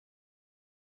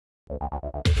All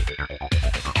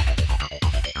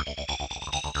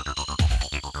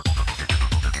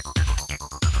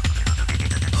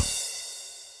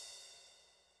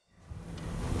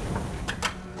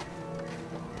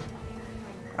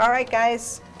right,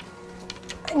 guys,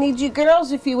 I need you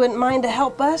girls, if you wouldn't mind, to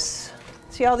help us.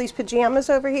 See all these pajamas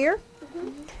over here?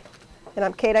 And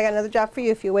I'm Kate, I got another job for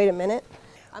you if you wait a minute.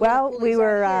 Well,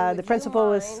 the principal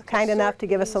was kind enough to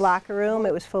give us a locker room.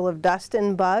 It was full of dust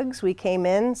and bugs. We came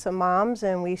in, some moms,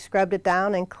 and we scrubbed it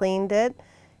down and cleaned it.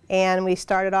 And we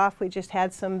started off, we just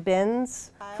had some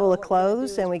bins full of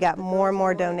clothes, and we got more and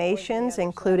more donations,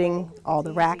 including all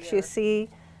the racks you see,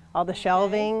 all the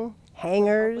shelving,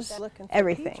 hangers,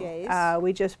 everything.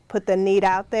 We just put the need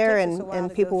out there,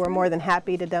 and people were more than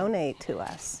happy to donate to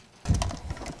us.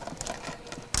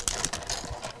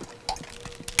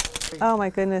 Oh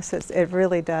my goodness, it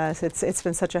really does. It's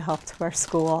been such a help to our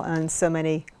school in so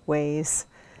many ways.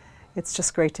 It's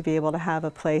just great to be able to have a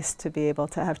place to be able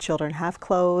to have children have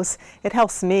clothes. It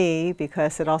helps me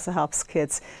because it also helps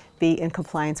kids be in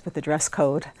compliance with the dress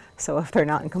code. So if they're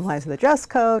not in compliance with the dress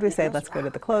code, we say let's go to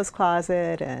the clothes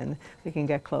closet and we can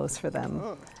get clothes for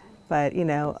them. But you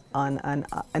know, on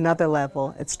another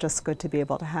level, it's just good to be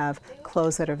able to have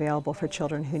clothes that are available for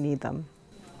children who need them.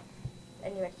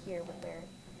 And you right here would wear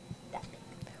that big.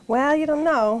 Well, you don't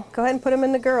know. Go ahead and put them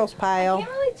in the girls' pile. I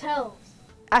can't really tell.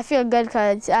 I feel good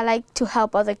because I like to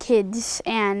help other kids,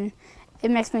 and it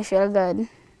makes me feel good.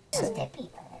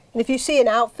 And if you see an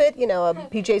outfit, you know,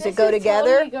 PJs that go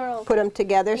together, put them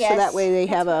together so that way they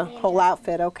have a whole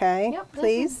outfit, okay? Yep,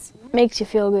 please? Makes you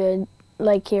feel good,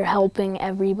 like you're helping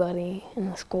everybody in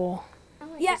the school.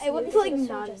 Yeah, it would feel like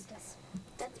non-justice.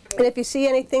 And if you see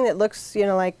anything that looks, you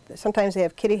know, like sometimes they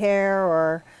have kitty hair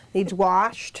or needs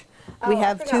washed, we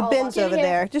have 2 bins over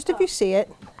there, just if you see it.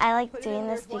 I like doing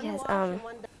this because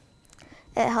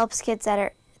it helps kids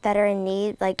that are in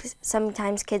need. Like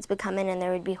sometimes kids would come in and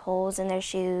there would be holes in their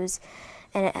shoes,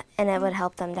 and it would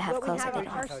help them to have clothes that they don't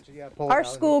have. Our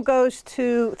school goes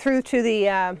through to the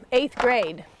 8th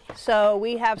grade. So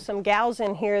we have some gals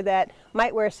in here that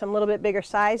might wear some little bit bigger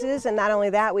sizes, and not only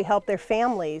that, we help their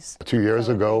families. 2 years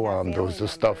ago, there was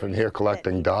this stuff in here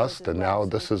collecting dust, and now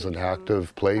this is an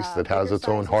active place that has its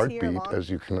own heartbeat, as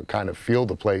you can kind of feel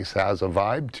the place has a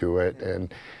vibe to it,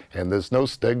 and there's no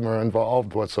stigma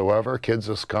involved whatsoever. Kids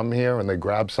just come here and they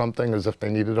grab something as if they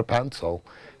needed a pencil.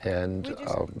 And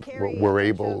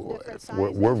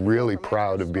we're really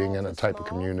proud of being in a type of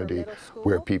community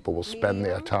where people will spend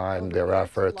their time, their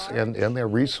efforts, and their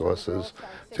resources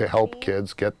to help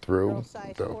kids get through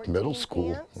the middle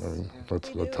school. I mean, it's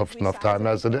a tough enough time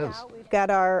as it is. We've got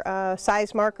our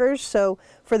size markers, so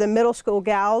for the middle school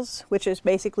gals, which is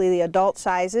basically the adult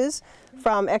sizes,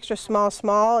 from extra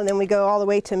small, and then we go all the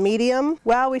way to medium.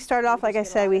 Well, we started off, like I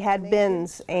said, we had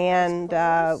bins, and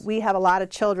we have a lot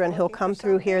of children who'll come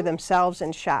through here themselves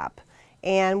and shop.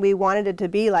 And we wanted it to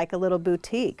be like a little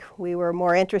boutique. We were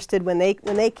more interested when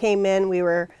they came in,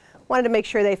 wanted to make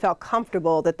sure they felt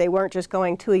comfortable, that they weren't just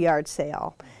going to a yard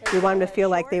sale. We wanted them to feel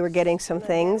like they were getting some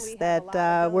things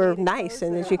that were nice,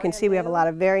 and as you can see, we have a lot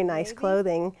of very nice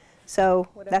clothing. So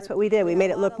that's what we did. We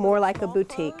made it look more like a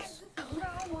boutique.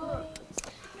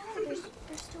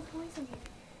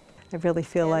 I really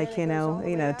feel like, you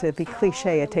know, to be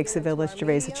cliche, it takes a village to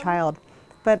raise a child.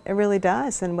 But it really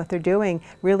does, and what they're doing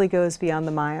really goes beyond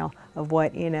the mile of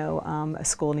what, you know, a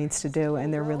school needs to do,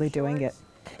 and they're really doing it.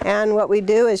 And what we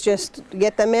do is just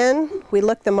get them in, we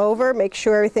look them over, make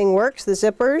sure everything works, the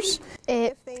zippers.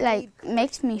 It like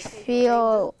makes me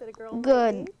feel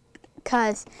good,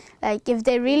 because like if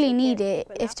they really need it,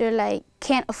 if they're like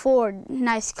can't afford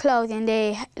nice clothes and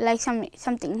they like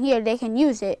something here, they can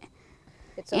use it.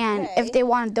 And if they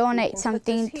want to donate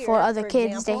something for other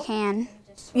kids, they can.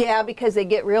 Yeah, because they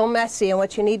get real messy, and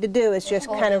what you need to do is just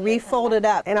kind of refold it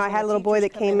up. And I had a little boy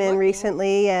that came in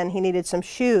recently, and he needed some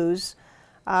shoes,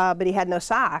 but he had no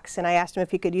socks. And I asked him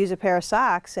if he could use a pair of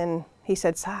socks, and he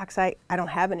said, "Socks? I don't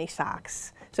have any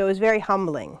socks." So it was very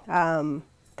humbling.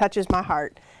 Touches my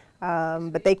heart.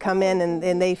 But they come in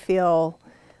and they feel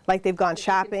like they've gone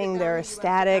shopping, they're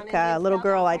ecstatic. A little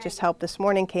girl I just helped this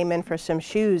morning came in for some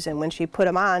shoes, and when she put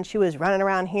them on, she was running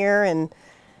around here and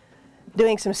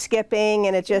doing some skipping,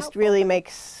 and it just really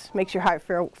makes your heart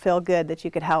feel good that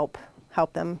you could help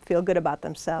them feel good about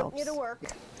themselves.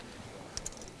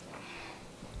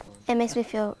 It makes me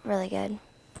feel really good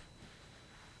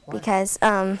because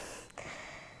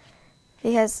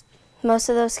most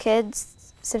of those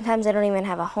kids, sometimes they don't even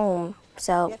have a home.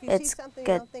 So it's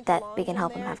good that we can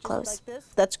help them have clothes.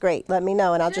 That's great. Let me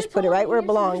know, and I'll just put it right where it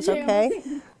belongs, okay?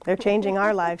 They're changing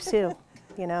our lives, too,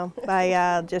 you know,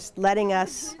 by just letting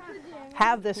us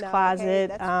have this closet.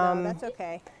 That's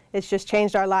okay. It's just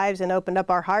changed our lives and opened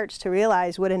up our hearts to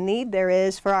realize what a need there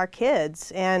is for our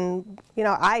kids. And, you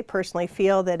know, I personally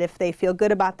feel that if they feel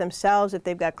good about themselves, if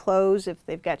they've got clothes, if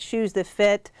they've got shoes that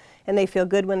fit, and they feel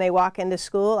good when they walk into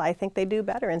school, I think they do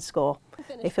better in school.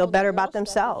 They feel better about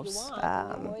themselves.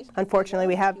 Unfortunately,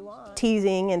 we have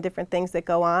teasing and different things that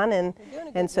go on,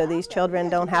 and so these children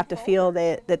don't have to feel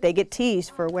that they get teased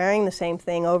for wearing the same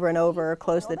thing over and over, or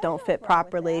clothes that don't fit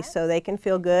properly, so they can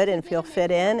feel good and feel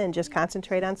fit in and just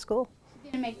concentrate on school.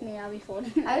 Didn't make me before.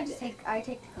 I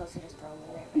take the clothes and just throw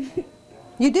them in there.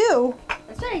 You do?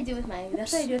 That's what I do with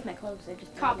my clothes. I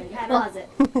just throw them in the Copycat. closet.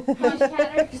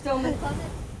 Copycat. Just throw them in the closet.